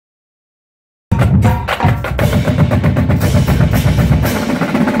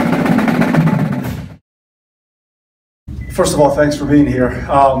First of all, thanks for being here.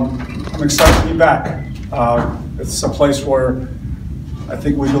 I'm excited to be back. It's a place where I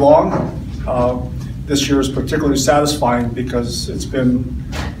think we belong. This year is particularly satisfying because it's been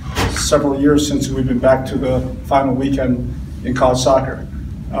several years since we've been back to the final weekend in college soccer.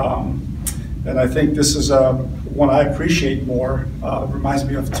 And I think this is one I appreciate more. It reminds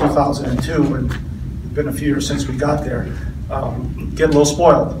me of 2002, and it's been a few years since we got there. Get a little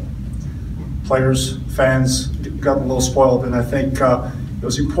spoiled. Players, fans got a little spoiled, and I think it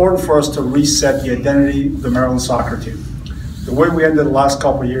was important for us to reset the identity of the Maryland soccer team. The way we ended the last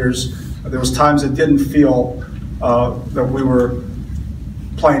couple of years, there was times it didn't feel that we were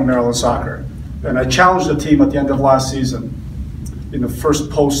playing Maryland soccer. And I challenged the team at the end of last season, in the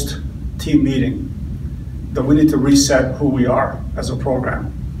first post-team meeting, that we need to reset who we are as a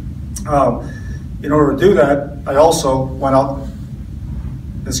program. In order to do that, I also went out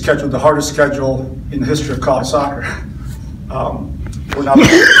and scheduled the hardest schedule in the history of college soccer. We're not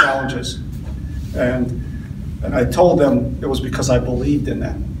looking at challenges. And I told them it was because I believed in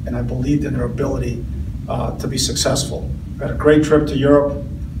them, and I believed in their ability to be successful. We had a great trip to Europe,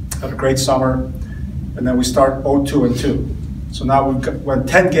 had a great summer, and then we start 0-2-2. So now we've went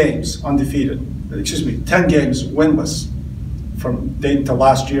 10 games undefeated, 10 games winless from date to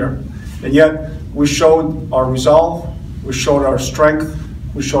last year. And yet we showed our resolve, we showed our strength,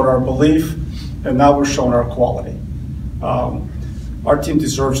 we showed our belief, and now we're showing our quality. Our team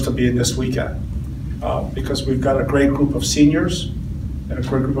deserves to be in this weekend because we've got a great group of seniors and a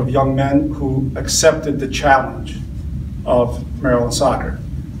great group of young men who accepted the challenge of Maryland soccer.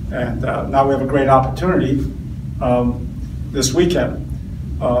 And now we have a great opportunity this weekend,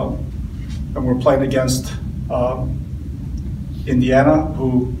 and we're playing against Indiana,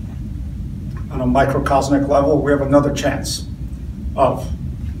 who on a microcosmic level, we have another chance of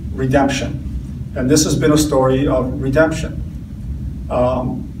redemption. And this has been a story of redemption,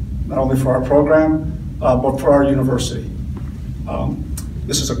 not only for our program, but for our university.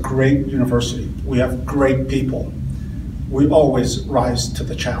 This is a great university. We have great people. We always rise to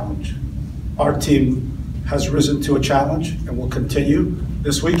the challenge. Our team has risen to a challenge and will continue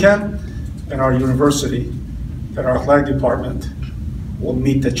this weekend, and our university and our athletic department will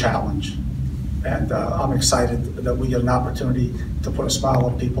meet the challenge. And I'm excited that we get an opportunity to put a smile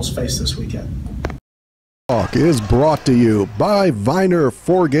on people's face this weekend. Talk is brought to you by Viner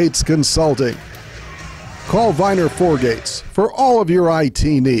Forgates Consulting. Call Viner Forgates for all of your IT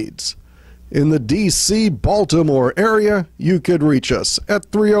needs. In the D.C. Baltimore area, you could reach us at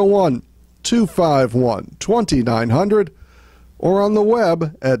 301-251-2900 or on the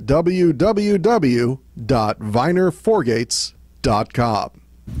web at www.vinerforgates.com.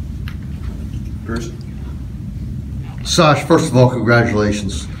 Bruce? Sash, first of all,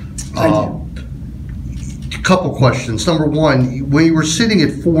 congratulations. Thank you. A couple questions. Number one, when you were sitting at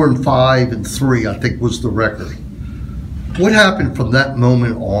 4-5 and 3, I think was the record. What happened from that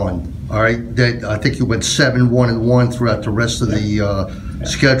moment on? All right, I think you went 7-1-1 throughout the rest of the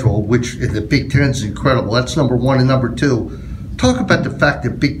schedule, which in the Big Ten is incredible. That's number one. And number two, talk about the fact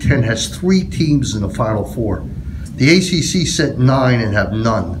that Big Ten has 3 teams in the Final Four. The ACC sent 9 and have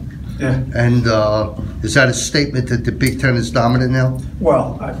none. Yeah. And is that a statement that the Big Ten is dominant now?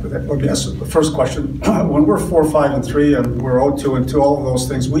 Well, let me answer the first question. When we're 4-5-3 and we're 0-2-2, all of those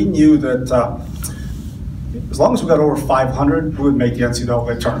things, we knew that as long as we got over 500, we would make the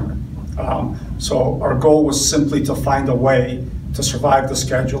NCAA tournament. So our goal was simply to find a way to survive the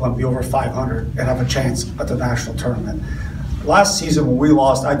schedule and be over 500 and have a chance at the national tournament. Last season when we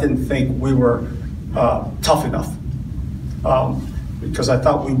lost, I didn't think we were tough enough. Because I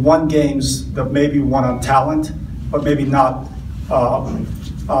thought we won games that maybe won on talent, but maybe not on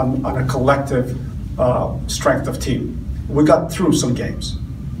a collective strength of team. We got through some games,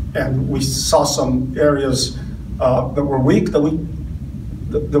 and we saw some areas that were weak that we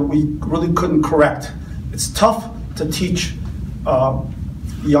really couldn't correct. It's tough to teach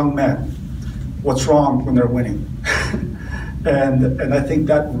young men what's wrong when they're winning, and I think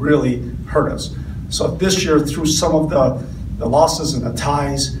that really hurt us. So this year, through some of the losses and the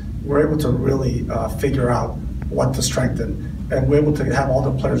ties, we're able to really figure out what to strengthen, and we're able to have all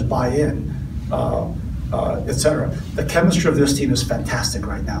the players buy in, etc. The chemistry of this team is fantastic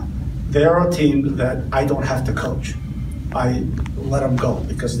right now. They are a team that I don't have to coach. I let them go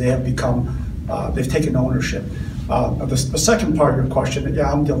because they have become, they've taken ownership. The second part of your question,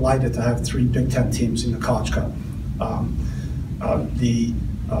 yeah, I'm delighted to have 3 Big Ten teams in the College Cup. The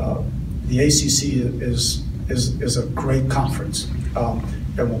ACC is a great conference.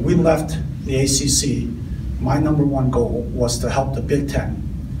 And when we left the ACC, my number one goal was to help the Big Ten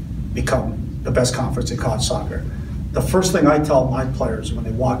become the best conference in college soccer. the first thing I tell my players when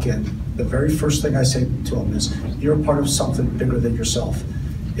they walk in, the very first thing I say to them is, you're part of something bigger than yourself.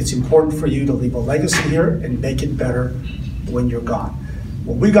 It's important for you to leave a legacy here and make it better when you're gone.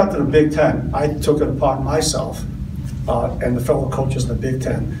 When we got to the Big Ten, I took it upon myself and the fellow coaches in the Big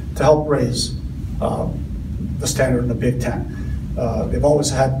Ten to help raise the standard in the Big Ten. They've always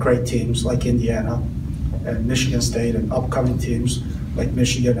had great teams like Indiana and Michigan State, and upcoming teams like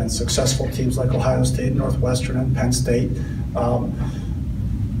Michigan, and successful teams like Ohio State, Northwestern, and Penn State.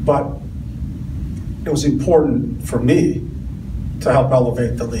 But it was important for me to help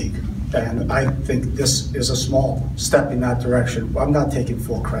elevate the league. And I think this is a small step in that direction. I'm not taking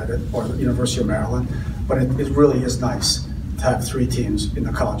full credit, or the University of Maryland, but it really is nice to have 3 teams in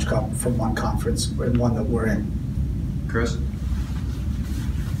the College Cup from one conference and one that we're in. Chris?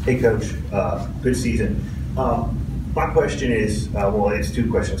 Hey, Coach. Good season. My question is, well, it's 2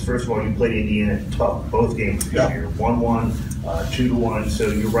 questions. First of all, you played Indiana tough both games this year, 1-1, 2-1, so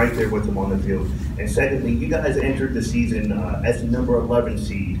you're right there with them on the field. And secondly, you guys entered the season as the number 11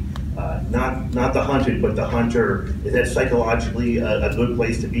 seed, not the hunted, but the hunter. Is that psychologically a good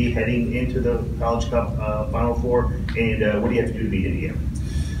place to be heading into the College Cup Final Four? And what do you have to do to beat Indiana?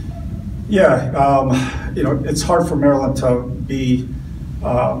 Yeah, you know, it's hard for Maryland to be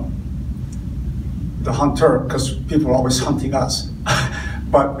the hunter, because people are always hunting us.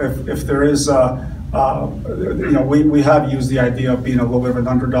 But if there is, you know, we have used the idea of being a little bit of an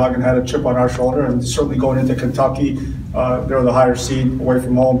underdog and had a chip on our shoulder, and certainly going into Kentucky, they're the higher seed, away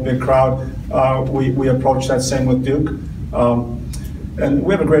from home, big crowd. We approach that same with Duke. And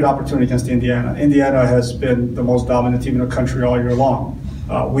we have a great opportunity against Indiana. Indiana has been the most dominant team in the country all year long.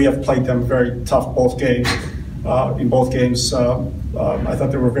 We have played them very tough both games. In both games, I thought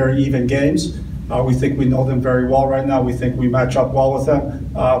they were very even games. We think we know them very well right now. We think we match up well with them,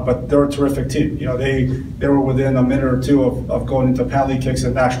 but they're a terrific team. You know, they were within a minute or 2 of going into penalty kicks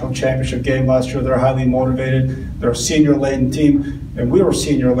at national championship game last year. They're highly motivated. They're a senior-laden team, and we were a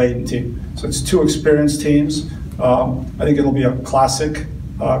senior-laden team. So it's 2 experienced teams. I think it'll be a classic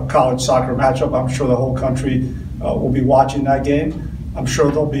college soccer matchup. I'm sure the whole country will be watching that game. I'm sure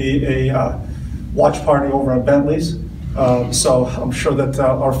there'll be a watch party over at Bentley's. So I'm sure that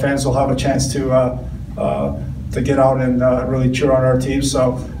our fans will have a chance to get out and really cheer on our team.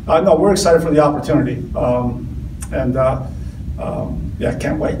 So no, we're excited for the opportunity, yeah,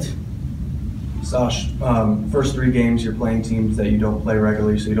 can't wait. Sash, first 3 games you're playing teams that you don't play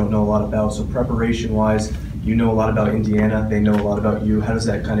regularly, so you don't know a lot about. So preparation-wise, you know a lot about Indiana, they know a lot about you. How does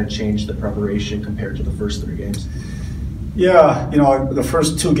that kind of change the preparation compared to the first 3 games? Yeah, you know, the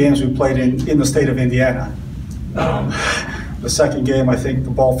first 2 games we played in the state of Indiana. The second game, I think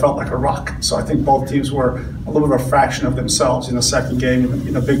the ball felt like a rock. So I think both teams were a little bit of a fraction of themselves in the second game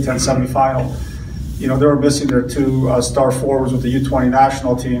in the Big Ten semifinal. You know, they were missing their 2 star forwards with the U20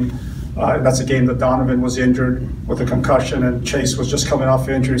 national team. That's a game that Donovan was injured with a concussion, and Chase was just coming off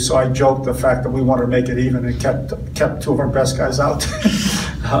injury. So I joked the fact that we wanted to make it even and kept 2 of our best guys out.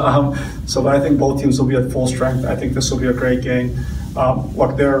 So but I think both teams will be at full strength. I think this will be a great game.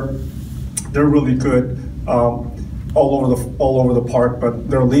 Look, they're really good. All over the park, but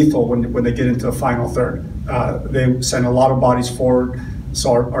they're lethal when they get into the final third. They send a lot of bodies forward,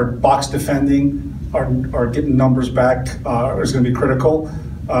 so our box defending, our getting numbers back is going to be critical.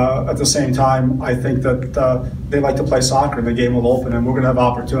 At the same time, I think that they like to play soccer, and the game will open, and we're going to have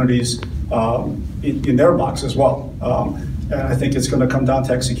opportunities in their box as well. And I think it's going to come down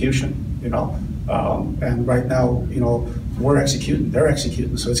to execution, you know. And right now, you know, we're executing, they're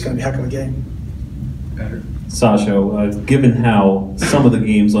executing, so it's going to be a heck of a game. Sasho, given how some of the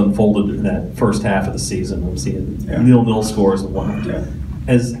games unfolded in that first half of the season, I'm seeing 0-0 scores and whatnot. Yeah.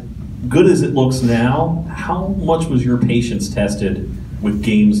 As good as it looks now, how much was your patience tested with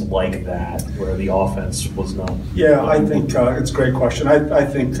games like that, where the offense was not? Yeah, I think it's a great question. I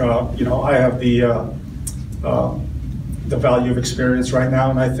think you know, I have the value of experience right now,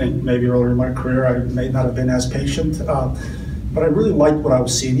 and I think maybe earlier in my career I may not have been as patient. But I really liked what I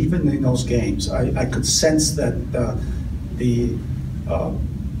was seeing, even in those games. I could sense that the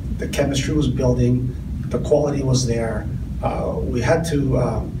chemistry was building, the quality was there. We had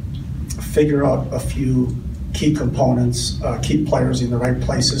to figure out a few key components, keep players in the right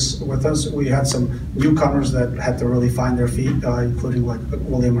places with us. We had some newcomers that had to really find their feet, including like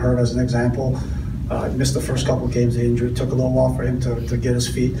William Hurt as an example. Missed the first couple of games of injury. Took a little while for him to get his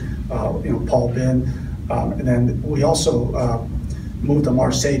feet. You know, Paul Bin. And then we also moved Amar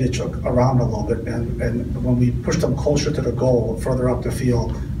Sejdic around a little bit, and when we pushed him closer to the goal, further up the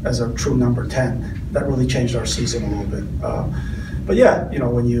field as a true number 10, that really changed our season a little bit. But yeah, you know,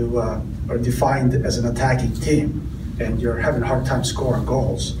 when you are defined as an attacking team, and you're having a hard time scoring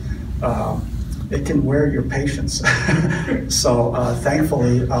goals, it can wear your patience. So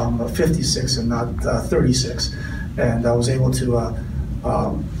thankfully, 56 and not 36, and I was able to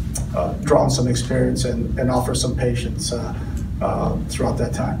draw on some experience and offer some patience throughout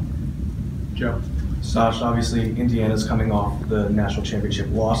that time. Joe. Sash, obviously Indiana's coming off the national championship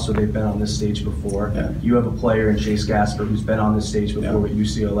loss, so they've been on this stage before. Yeah. You have a player in Chase Gasper who's been on this stage before with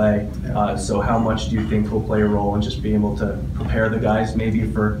UCLA. Yeah. So how much do you think he'll play a role in just being able to prepare the guys, maybe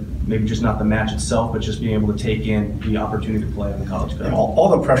just not the match itself, but just being able to take in the opportunity to play on the college cup? All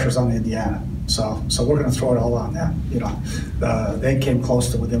the pressure's on Indiana, so we're going to throw it all on them. They came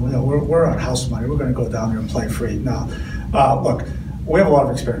close to within. We're on house money. We're going to go down there and play free. Now, look. We have a lot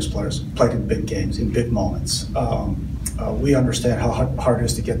of experienced players, played in big games, in big moments. We understand how hard it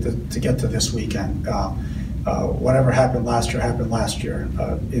is to get to this weekend. Whatever happened last year.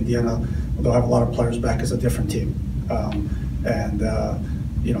 Indiana, they'll have a lot of players back as a different team.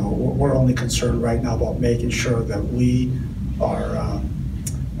 We're only concerned right now about making sure that we are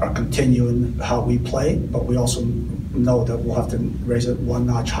continuing how we play, but we also know that we'll have to raise it one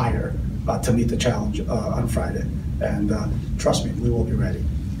notch higher to meet the challenge on Friday. And trust me, we will be ready.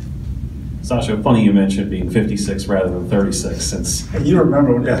 Sasho, funny you mentioned being 56 rather than 36, since and you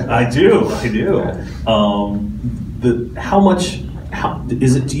remember when that. I do. How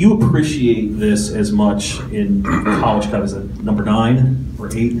is it? Do you appreciate this as much in college cup? Is it number 9 or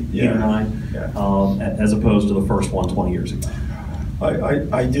 8, 8 or 9, as opposed to the first one 20 years ago?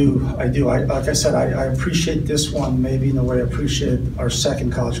 I do. Like I said, I appreciate this one maybe in the way I appreciate our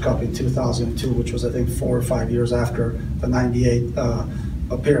second College Cup in 2002, which was I think 4 or 5 years after the '98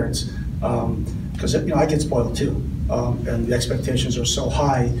 appearance. Because I get spoiled too, and the expectations are so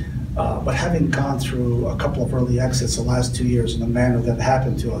high. But having gone through a couple of early exits the last 2 years in the manner that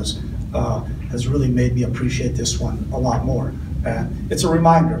happened to us has really made me appreciate this one a lot more. And it's a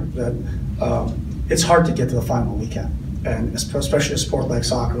reminder that it's hard to get to the final weekend. And especially a sport like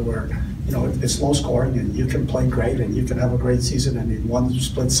soccer where, it's low scoring and you can play great and you can have a great season, and in one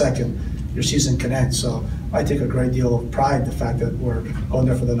split second, your season can end. So I take a great deal of pride in the fact that we're going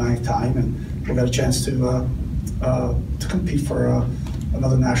there for the 9th time and we'll get a chance to compete for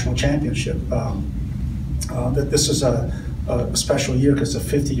another national championship. That this is a special year because it's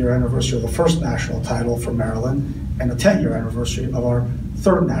the 50-year anniversary of the first national title for Maryland and the 10-year anniversary of our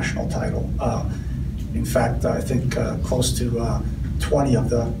 3rd national title. In fact, I think close to 20 of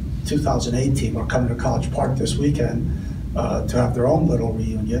the 2008 team are coming to College Park this weekend to have their own little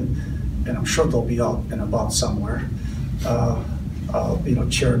reunion, and I'm sure they'll be out and about somewhere,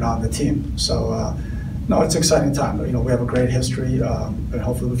 cheering on the team. So, no, it's an exciting time. But, we have a great history, and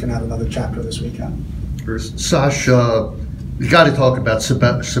hopefully we can add another chapter this weekend. Sasha, we got to talk about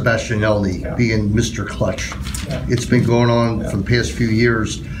Sebastian Elney being Mr. Clutch. Yeah. It's been going on for the past few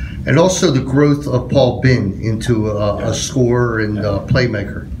years. And also the growth of Paul Bin into a scorer and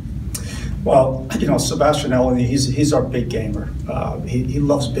playmaker. Well, Sebastian Elney, he's our big gamer. He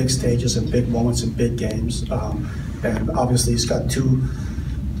loves big stages and big moments and big games. And obviously he's got two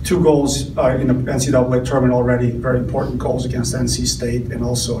goals in the NCAA tournament already, very important goals against NC State and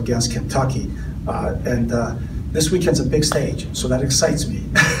also against Kentucky. This weekend's a big stage, so that excites me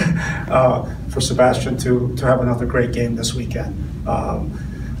for Sebastian to have another great game this weekend.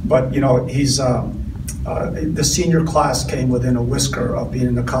 But he's the senior class came within a whisker of being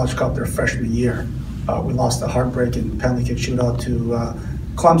in the College Cup their freshman year. We lost a heartbreaking penalty kick shootout to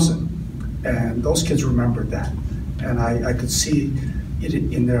Clemson, and those kids remembered that, and I could see it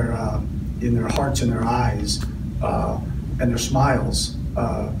in their hearts and their eyes and their smiles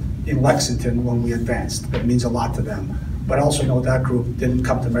in Lexington when we advanced. It means a lot to them. But I also know that group didn't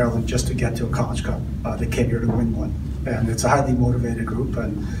come to Maryland just to get to a College Cup. They came here to win one. And it's a highly motivated group,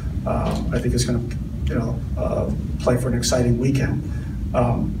 and I think it's going to play for an exciting weekend.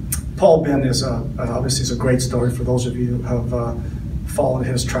 Paul Bin is obviously is a great story for those of you who have followed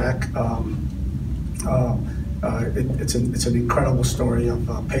his track. It's an incredible story of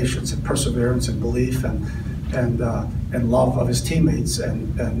patience and perseverance and belief and love of his teammates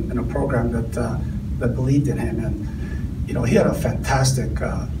and a program that believed in him. And he had a fantastic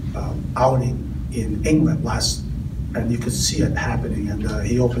outing in England and you could see it happening, and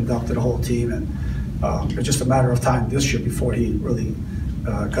he opened up to the whole team, and it's just a matter of time this year before he really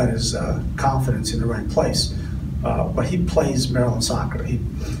got his confidence in the right place. But he plays Maryland soccer. He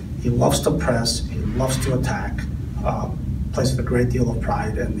loves to press, he loves to attack, plays with a great deal of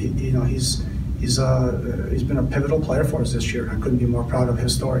pride, and he's been a pivotal player for us this year. I couldn't be more proud of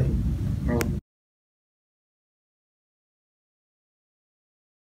his story.